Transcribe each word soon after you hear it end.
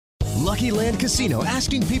Lucky Land Casino,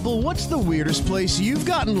 asking people, what's the weirdest place you've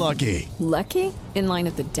gotten lucky? Lucky? In line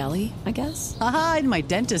at the deli, I guess? Aha, in my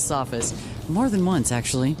dentist's office. More than once,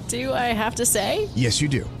 actually. Do I have to say? Yes, you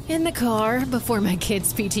do. In the car before my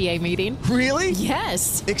kids' PTA meeting. Really?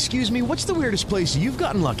 Yes. Excuse me, what's the weirdest place you've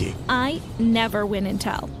gotten lucky? I never win and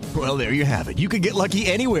tell. Well, there you have it. You can get lucky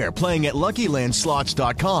anywhere, playing at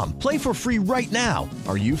LuckyLandSlots.com. Play for free right now.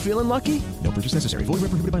 Are you feeling lucky? No purchase necessary. Void where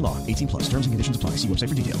prohibited by law. 18 plus. Terms and conditions apply. See website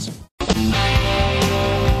for details.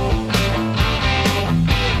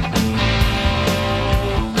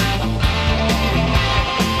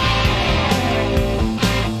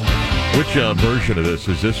 Which version of this?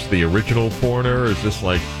 Is this the original Foreigner? Is this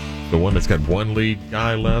like the one that's got one lead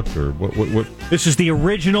guy left? Or what? This is the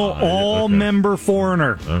original all-member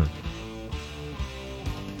Foreigner.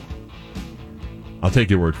 I'll take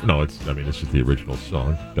your word. No, this is the original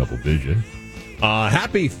song, Double Vision.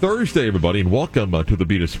 Happy Thursday, everybody, and welcome to the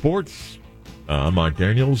Beat of Sports. I'm Mark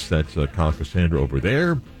Daniels. That's Kyle Cassandra over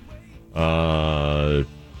there.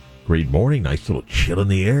 Great morning. Nice little chill in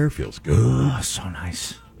the air. Feels good. Oh, so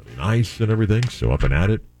nice. Really nice and everything. So up and at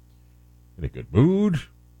it. In a good mood.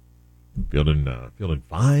 Feeling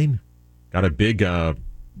fine. Got a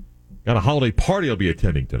holiday party I'll be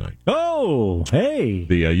attending tonight. Oh, hey.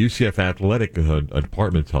 The UCF Athletic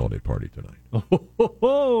Department's holiday party tonight.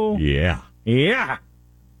 Oh. Yeah. Yeah.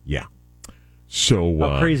 Yeah. So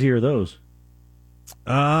how crazy are those?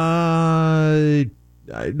 No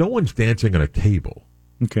one's dancing on a table.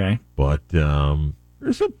 Okay. But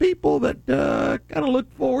there's some people that kind of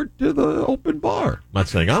look forward to the open bar. I'm not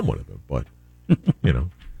saying I'm one of them, but you know.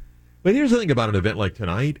 But here's the thing about an event like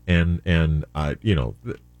tonight, and I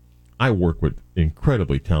work with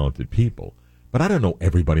incredibly talented people, but I don't know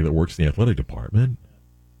everybody that works in the athletic department.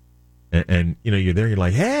 And you're there, you're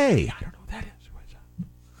like, hey, I don't know who that is. Who is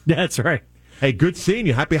that? That's right. Hey, good seeing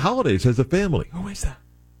you. Happy holidays as a family. Who is that?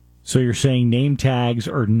 So you're saying name tags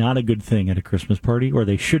are not a good thing at a Christmas party, or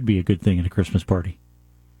they should be a good thing at a Christmas party?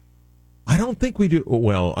 I don't think we do.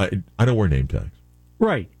 Well, I don't wear name tags.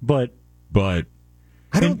 Right, but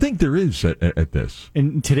I don't think there is at this.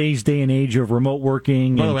 In today's day and age of remote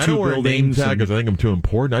working and I don't wear a name tag because I think I'm too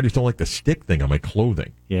important. I just don't like the stick thing on my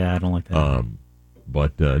clothing. Yeah, I don't like that.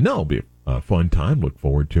 But it'll be a fun time. Look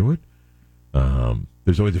forward to it.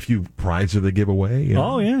 There's always a few prizes they give away.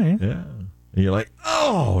 Oh, yeah. And you're like,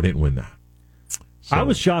 oh, I didn't win that. So, I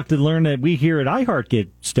was shocked to learn that we here at iHeart get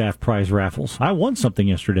staff prize raffles. I won something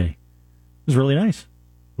yesterday. It was really nice.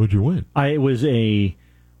 What'd you win? It was a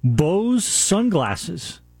Bose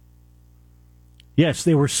sunglasses. Yes,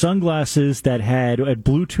 they were sunglasses that had a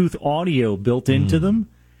Bluetooth audio built into them,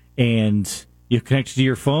 and you connect it to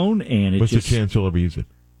your phone, and what's the chance you'll ever use it?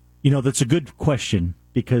 That's a good question,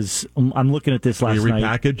 because I'm looking at this last night. You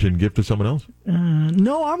repackage and give to someone else?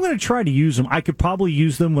 No, I'm going to try to use them. I could probably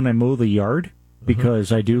use them when I mow the yard,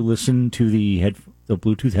 because I do listen to the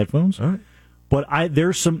Bluetooth headphones. All right. But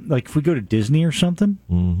there's some, like if we go to Disney or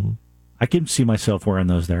something, I can see myself wearing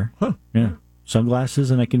those there. Huh. Yeah.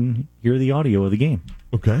 Sunglasses, and I can hear the audio of the game.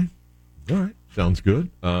 Okay. All right. Sounds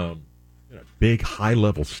good. A big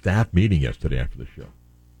high-level staff meeting yesterday after the show.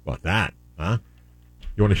 About that, huh?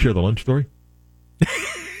 You want to share the lunch story?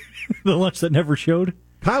 The lunch that never showed?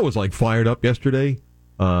 Kyle was fired up yesterday.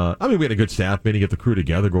 We had a good staff meeting, get the crew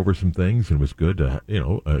together, go over some things, and it was good to,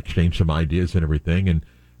 exchange some ideas and everything. And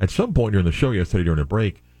at some point during the show yesterday, during a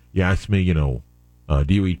break, you asked me, do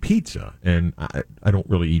you eat pizza? And I don't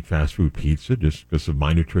really eat fast food pizza just because of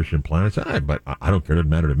my nutrition plan. I said, but I don't care. It doesn't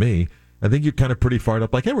matter to me. I think you're kind of pretty fired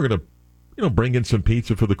up. Like, hey, we're going to, bring in some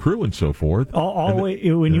pizza for the crew and so forth.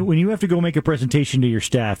 When you have to go make a presentation to your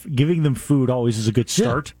staff, giving them food always is a good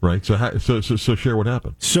start. Yeah, right. So share what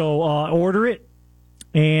happened. So order it.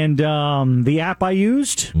 And the app I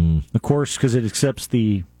used, of course, because it accepts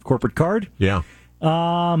the corporate card. Yeah.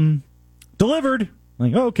 Delivered.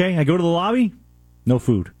 Like, okay. I go to the lobby. No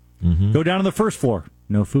food. Go down to the first floor.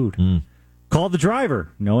 No food. Call the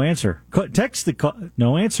driver. No answer. Text the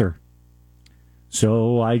no answer.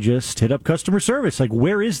 So I just hit up customer service. Like,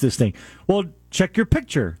 where is this thing? Well, check your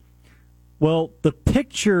picture. Well, the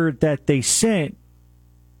picture that they sent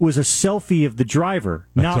was a selfie of the driver,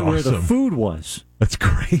 not where the food was. That's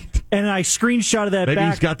great. And I screenshotted that Maybe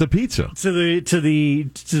back. He's got the pizza to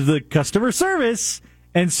the customer service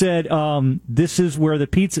and said, "This is where the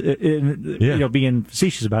pizza." Being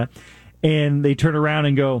facetious about it, and they turn around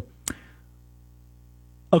and go,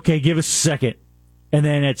 "Okay, give us a second." And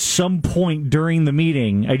then at some point during the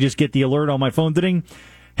meeting, I just get the alert on my phone.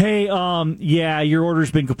 Hey, your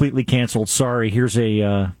order's been completely canceled. Sorry. Here's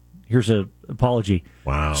a apology.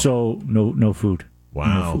 Wow. So no food.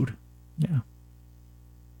 Wow. No food. Yeah.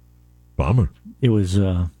 Bummer. It was,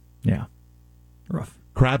 rough.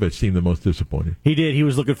 Kravitz seemed the most disappointed. He did. He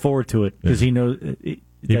was looking forward to it because he knows.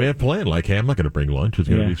 He may have planned, like, hey, I'm not going to bring lunch. There's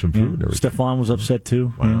going to be some food. And everything. Stefan was upset,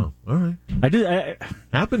 too. Wow. All right.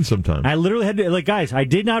 Happens sometimes. I literally had to, guys, I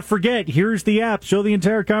did not forget. Here's the app. Show the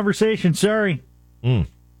entire conversation. Sorry.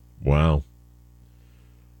 Wow.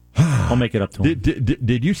 I'll make it up to him.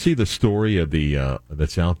 Did you see the story of the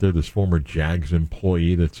that's out there, this former Jags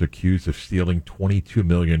employee that's accused of stealing $22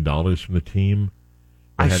 million from the team?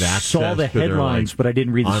 I saw the headlines, but I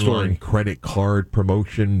didn't read the story. Online credit card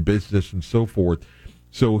promotion business and so forth.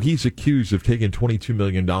 So he's accused of taking $22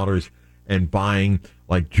 million and buying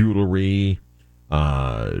like jewelry,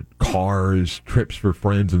 cars, trips for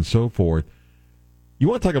friends, and so forth. You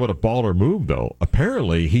want to talk about a baller move, though.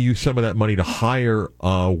 Apparently, he used some of that money to hire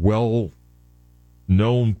a well-known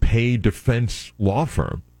paid defense law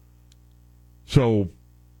firm. So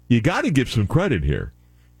you got to give some credit here.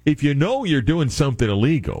 If you know you're doing something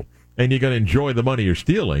illegal and you're going to enjoy the money you're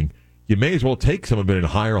stealing, you may as well take some of it and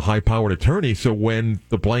hire a high-powered attorney so when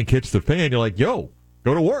the blank hits the fan, you're like, yo,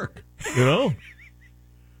 go to work, you know?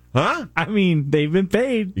 Huh? I mean, they've been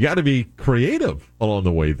paid. You got to be creative along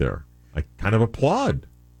the way there. I kind of applaud.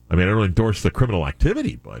 I mean, I don't endorse the criminal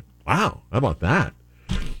activity, but wow, how about that?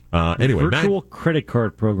 Anyway, virtual credit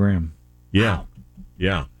card program. Yeah, wow.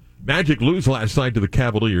 Yeah. Magic lose last night to the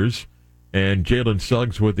Cavaliers, and Jalen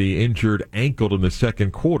Suggs with the injured ankle in the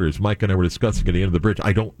second quarter. As Mike and I were discussing at the end of the bridge,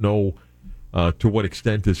 I don't know to what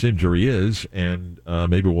extent this injury is, and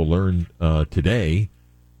maybe we'll learn today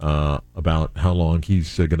about how long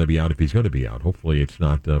he's going to be out, if he's going to be out. Hopefully, it's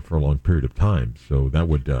not for a long period of time. So that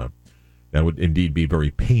would indeed be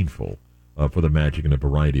very painful for the Magic in a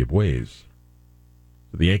variety of ways.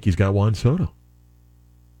 So the Yankees got Juan Soto.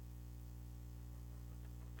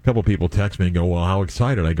 A couple people text me and go, well, how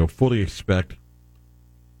excited? I go, fully expect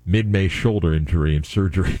mid-May shoulder injury and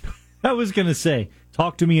surgery. I was going to say,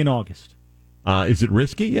 talk to me in August. Is it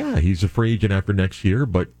risky? Yeah, he's a free agent after next year,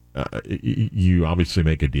 but you obviously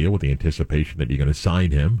make a deal with the anticipation that you're going to sign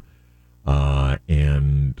him.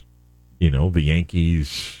 And, you know, the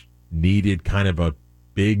Yankees needed kind of a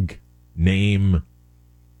big name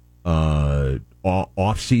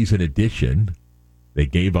off-season addition. They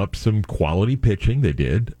gave up some quality pitching, they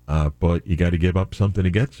did, but you got to give up something to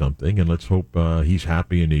get something, and let's hope he's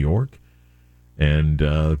happy in New York and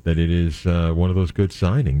that it is one of those good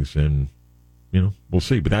signings, and, you know, we'll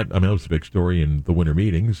see. But that was the big story in the winter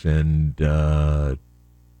meetings, and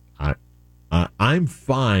I'm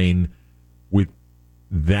fine with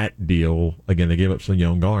that deal. Again, they gave up some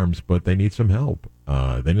young arms, but they need some help.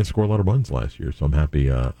 They didn't score a lot of runs last year, so I'm happy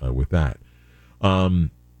with that.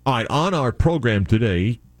 All right, on our program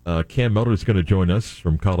today, Cam Melder is going to join us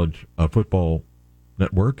from College Football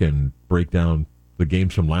Network and break down the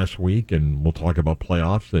games from last week, and we'll talk about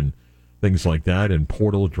playoffs and things like that, and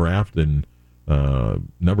portal draft and a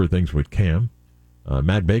number of things with Cam.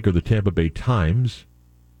 Matt Baker of the Tampa Bay Times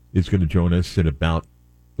is going to join us in about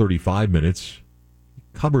 35 minutes.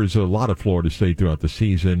 Covers a lot of Florida State throughout the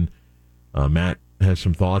season. Matt has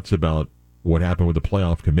some thoughts about what happened with the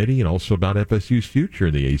playoff committee and also about FSU's future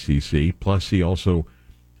in the ACC. Plus, he also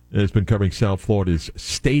has been covering South Florida's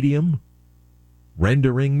stadium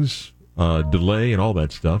renderings, delay, and all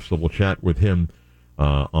that stuff. So we'll chat with him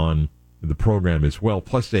on the program as well.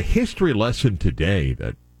 Plus, a history lesson today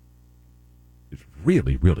that is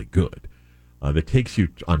really, really good. That takes you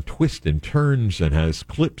on twists and turns and has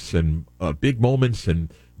clips and big moments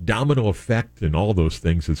and domino effect and all those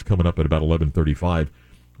things. It's coming up at about 11:35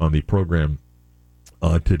 on the program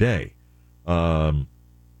today.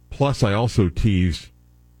 Plus, I also teased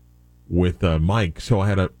with Mike. So I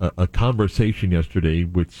had a conversation yesterday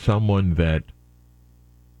with someone that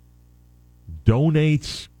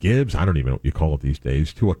gives, I don't even know what you call it these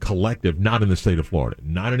days, to a collective not in the state of Florida.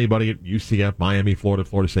 Not anybody at UCF, Miami, Florida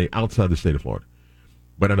State, outside the state of Florida,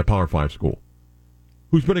 but at a Power 5 school,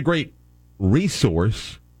 who's been a great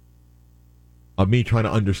resource of me trying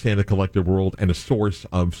to understand the collective world and a source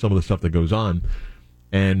of some of the stuff that goes on.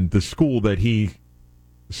 And the school that he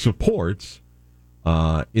supports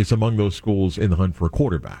is among those schools in the hunt for a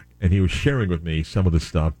quarterback. And he was sharing with me some of the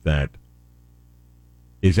stuff that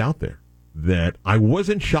is out there that I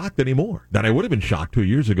wasn't shocked anymore, that I would have been shocked 2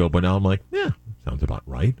 years ago, but now I'm like, yeah, sounds about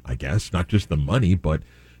right, I guess. Not just the money, but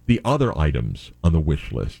the other items on the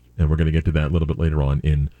wish list. And we're going to get to that a little bit later on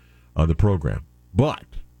in the program. But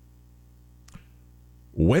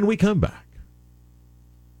when we come back,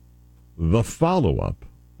 the follow-up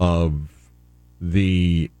of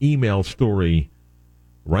the email story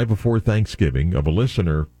right before Thanksgiving of a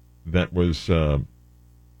listener that was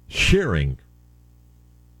sharing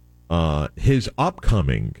his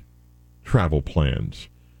upcoming travel plans.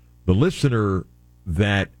 The listener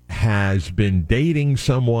that has been dating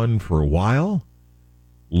someone for a while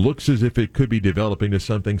looks as if it could be developing to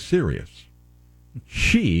something serious.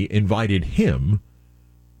 She invited him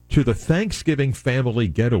to the Thanksgiving family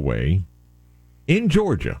getaway in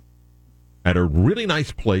Georgia at a really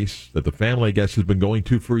nice place that the family, I guess, has been going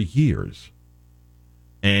to for years.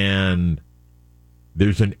 And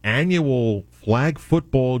there's an annual flag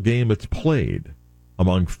football game that's played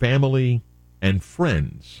among family and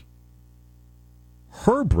friends.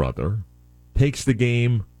 Her brother takes the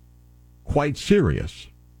game quite serious,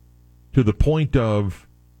 to the point of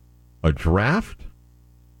a draft,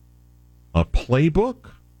 a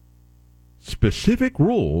playbook, specific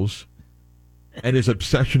rules, and his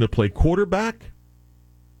obsession to play quarterback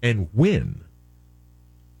and win.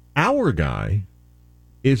 Our guy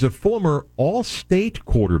is a former all-state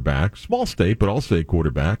quarterback, small state, but all-state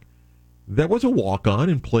quarterback, that was a walk-on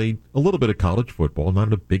and played a little bit of college football,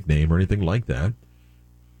 not a big name or anything like that,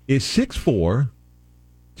 is 6'4",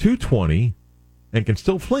 220, and can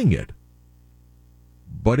still fling it.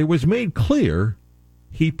 But it was made clear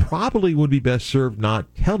he probably would be best served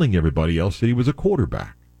not telling everybody else that he was a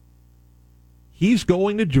quarterback. He's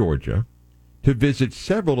going to Georgia to visit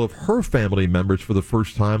several of her family members for the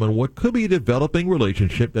first time on what could be a developing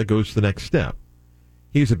relationship that goes to the next step.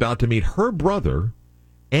 He's about to meet her brother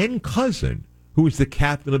and cousin, who is the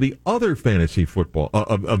captain of the other fantasy football,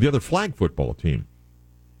 of the other flag football team.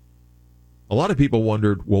 A lot of people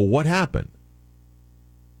wondered, well, what happened?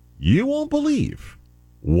 You won't believe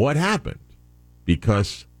what happened,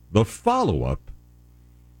 because the follow-up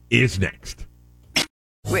is next.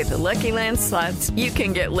 With the Lucky Land Slots, you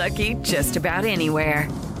can get lucky just about anywhere.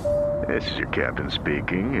 This is your captain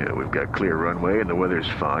speaking. We've got clear runway and the weather's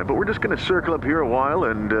fine, but we're just going to circle up here a while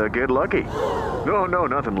and get lucky. No,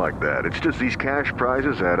 nothing like that. It's just these cash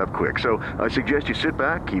prizes add up quick. So I suggest you sit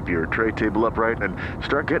back, keep your tray table upright, and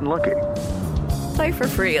start getting lucky. Play for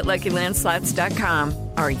free at LuckyLandSlots.com.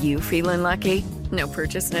 Are you feeling lucky? No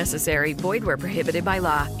purchase necessary. Void where prohibited by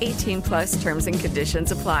law. 18+ terms and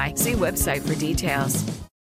conditions apply. See website for details.